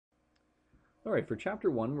All right, for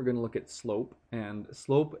chapter 1, we're going to look at slope, and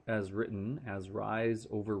slope as written as rise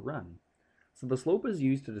over run. So the slope is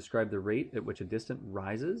used to describe the rate at which a distance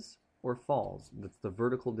rises or falls. That's the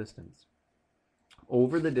vertical distance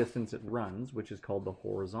over the distance it runs, which is called the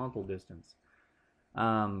horizontal distance.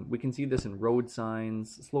 We can see this in road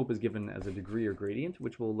signs. Slope is given as a degree or gradient,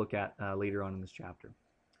 which we'll look at later on in this chapter.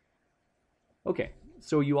 Okay,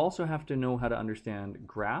 so you also have to know how to understand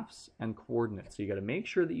graphs and coordinates. So you got to make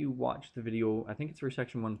sure that you watch the video. I think it's for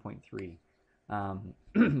section 1.3.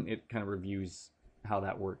 It kind of reviews how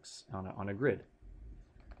that works on a grid.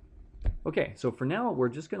 Okay, so for now, we're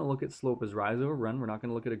just going to look at slope as rise over run. We're not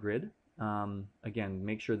going to look at a grid. Again,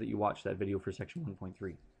 make sure that you watch that video for section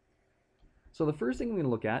 1.3. So the first thing we're going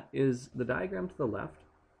to look at is the diagram to the left.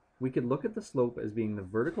 We could look at the slope as being the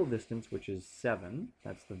vertical distance, which is 7.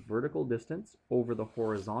 That's the vertical distance over the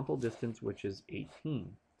horizontal distance, which is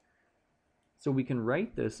 18. So we can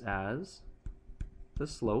write this as the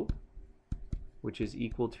slope, which is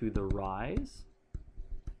equal to the rise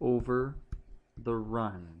over the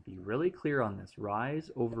run. Be really clear on this.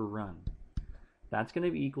 Rise over run. That's going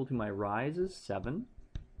to be equal to my rise is 7,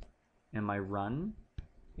 and my run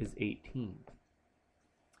is 18.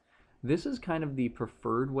 This is kind of the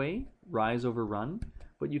preferred way, rise over run,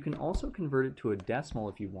 but you can also convert it to a decimal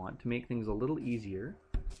if you want to make things a little easier.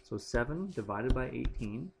 So 7 divided by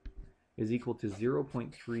 18 is equal to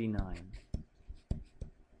 0.39.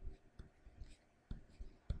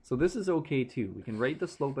 So this is okay too. We can write the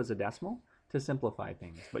slope as a decimal to simplify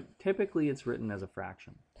things, but typically it's written as a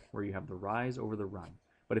fraction, where you have the rise over the run.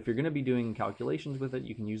 But if you're going to be doing calculations with it,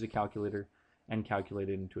 you can use a calculator and calculate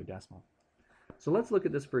it into a decimal. So let's look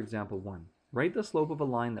at this for example 1. Write the slope of a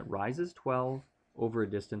line that rises 12 over a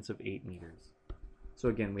distance of 8 meters. So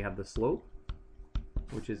again, we have the slope,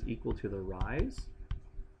 which is equal to the rise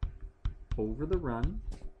over the run,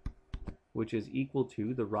 which is equal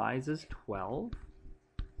to the rise is 12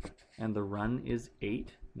 and the run is 8.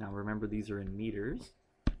 Now remember, these are in meters.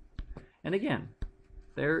 And again,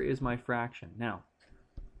 there is my fraction. Now,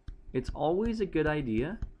 it's always a good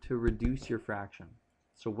idea to reduce your fraction.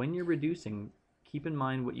 So when you're reducing, keep in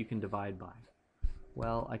mind what you can divide by.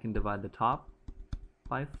 Well, I can divide the top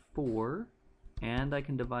by 4, and I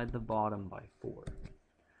can divide the bottom by 4.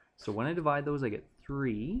 So when I divide those, I get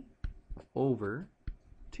 3 over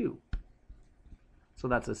 2. So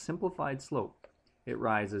that's a simplified slope. It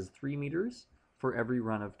rises 3 meters for every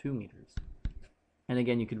run of 2 meters. And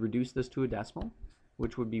again, you could reduce this to a decimal,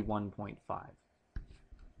 which would be 1.5.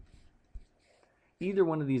 Either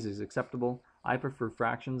one of these is acceptable. I prefer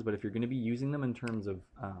fractions, but if you're going to be using them in terms of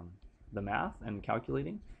the math and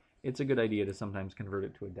calculating, it's a good idea to sometimes convert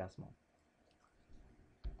it to a decimal.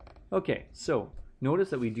 Okay, so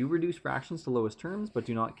notice that we do reduce fractions to lowest terms, but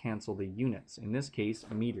do not cancel the units. In this case,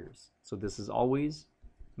 meters. So this is always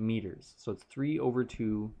meters. So it's 3 over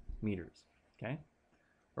 2 meters, okay?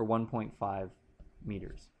 Or 1.5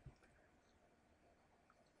 meters.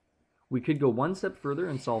 We could go one step further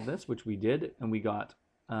and solve this, which we did, and we got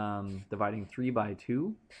dividing 3 by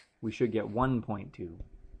 2, we should get 1.2,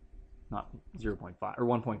 not 0.5, or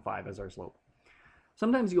 1.5 as our slope.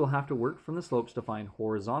 Sometimes you'll have to work from the slopes to find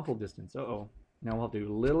horizontal distance. Now we'll have to do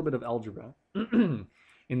a little bit of algebra. In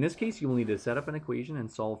this case, you will need to set up an equation and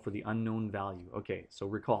solve for the unknown value. Okay, so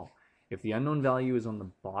recall, if the unknown value is on the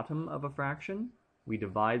bottom of a fraction, we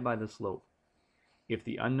divide by the slope. If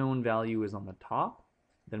the unknown value is on the top,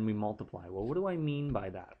 then we multiply. Well, what do I mean by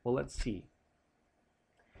that? Well, let's see.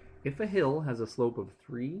 If a hill has a slope of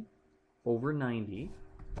 3 over 90,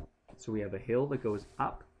 so we have a hill that goes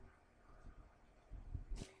up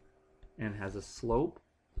and has a slope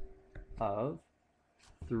of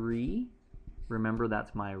 3, remember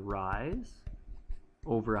that's my rise,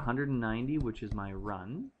 over 190, which is my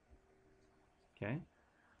run. Okay,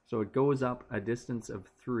 so it goes up a distance of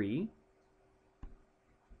 3.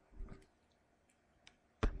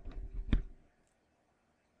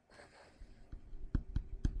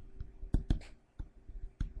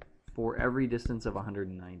 For every distance of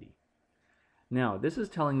 190. Now, this is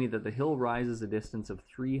telling me that the hill rises a distance of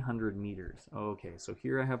 300 meters. Okay, so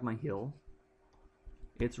here I have my hill.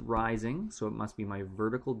 It's rising, so it must be my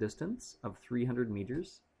vertical distance of 300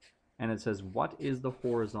 meters. And it says, what is the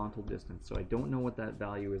horizontal distance? So I don't know what that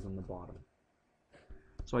value is on the bottom.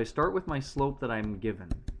 So I start with my slope that I'm given.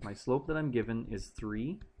 My slope that I'm given is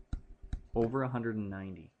 3 over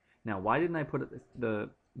 190. Now, why didn't I put the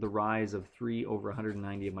rise of 3 over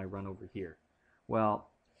 190 of my run over here?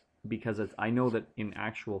 Well, because I know that in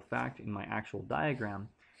actual fact, in my actual diagram,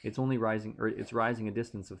 it's only rising, or it's rising a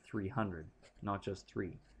distance of 300, not just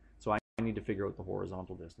 3. So I need to figure out the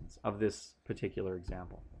horizontal distance of this particular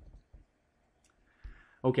example.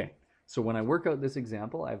 Okay, so when I work out this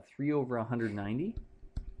example, I have 3 over 190,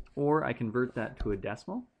 or I convert that to a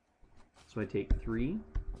decimal. So I take 3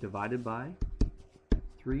 divided by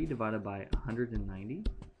 190,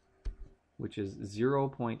 which is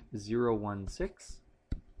 0.016.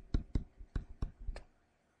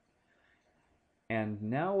 And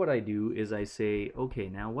now what I do is I say, okay,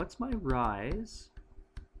 now what's my rise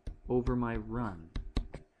over my run?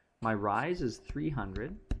 My rise is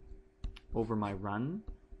 300 over my run,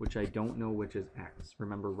 which I don't know which is x.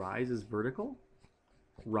 Remember, rise is vertical,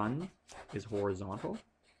 run is horizontal.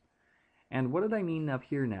 And what did I mean up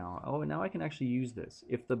here now? Oh, now I can actually use this.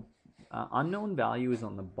 If the unknown value is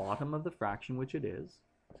on the bottom of the fraction, which it is,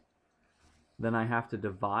 then I have to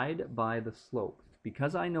divide by the slope.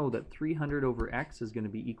 Because I know that 300 over x is going to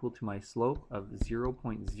be equal to my slope of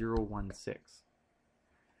 0.016.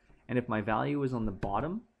 And if my value is on the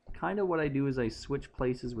bottom, kind of what I do is I switch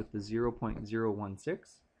places with the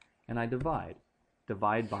 0.016 and I divide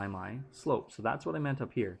by my slope. So that's what I meant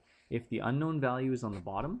up here. If the unknown value is on the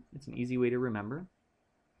bottom, it's an easy way to remember.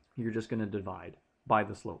 You're just going to divide by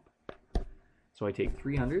the slope. So I take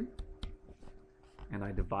 300 and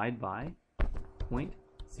I divide by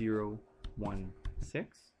 0.016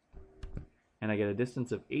 and I get a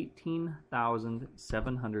distance of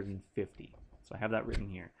 18,750. So I have that written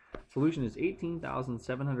here. Solution is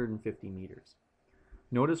 18,750 meters.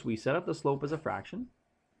 Notice we set up the slope as a fraction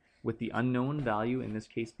with the unknown value, in this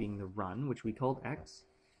case being the run, which we called x,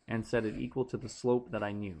 and set it equal to the slope that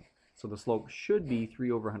I knew. So the slope should be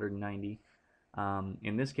 3 over 190.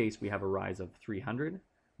 In this case, we have a rise of 300,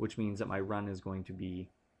 which means that my run is going to be,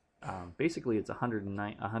 basically it's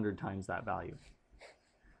 100 times that value.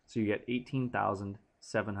 So you get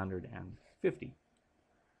 18,750,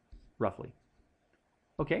 roughly.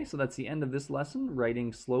 Okay, so that's the end of this lesson,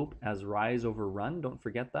 writing slope as rise over run, don't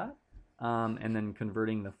forget that, and then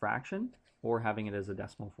converting the fraction or having it as a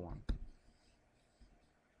decimal form.